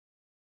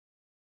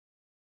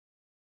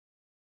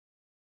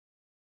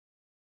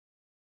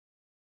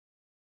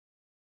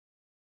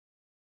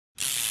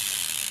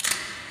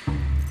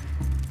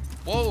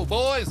Whoa,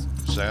 boys.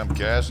 Sam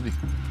Cassidy.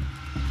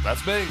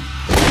 That's me.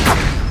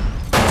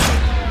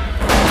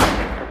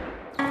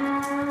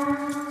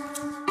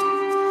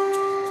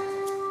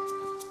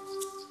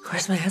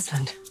 Where's my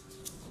husband?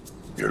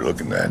 You're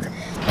looking at him.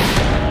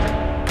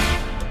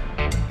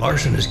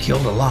 Larson has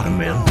killed a lot of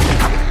men.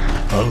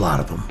 A lot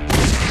of them.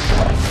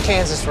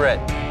 Kansas Red.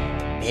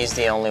 He's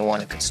the only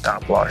one who could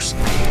stop Larson.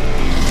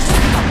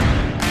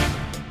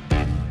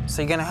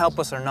 So you gonna help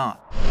us or not?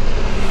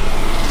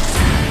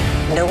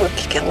 No one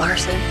can get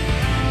Larson.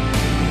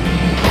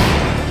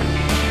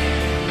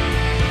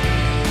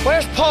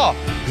 Where's Paul?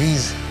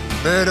 He's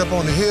buried up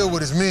on the hill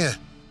with his men.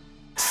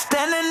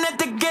 Standing at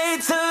the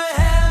gates of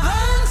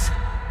heavens.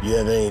 You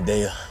have any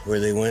idea where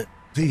they went?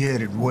 He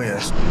headed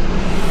west.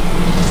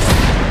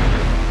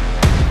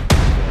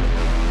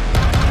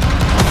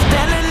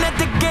 Standing at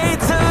the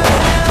gates of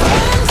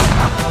heavens.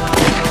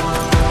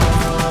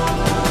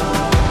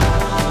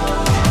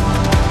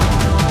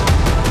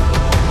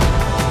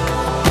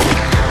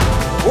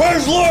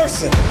 Where's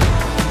Larson?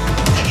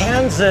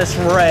 Kansas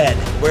Red.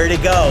 Where'd he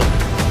go?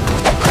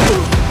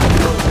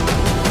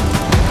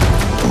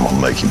 I'm gonna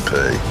make him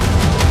pay.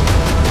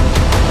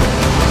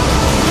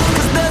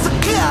 Cause there's a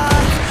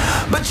God,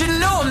 but you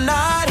know I'm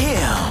not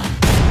him.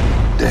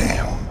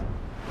 Damn.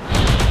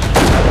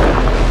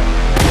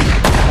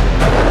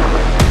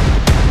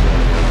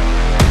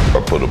 I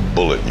put a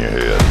bullet in your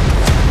head.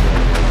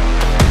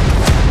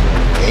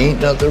 Ain't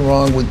nothing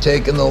wrong with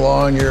taking the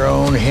law in your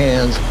own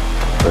hands.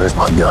 Where's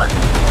my gun?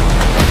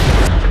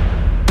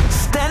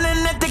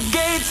 Standing at the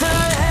gates of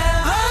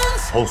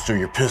heavens. Holster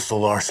your pistol,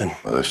 Larson.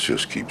 This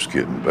just keeps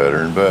getting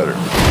better and better.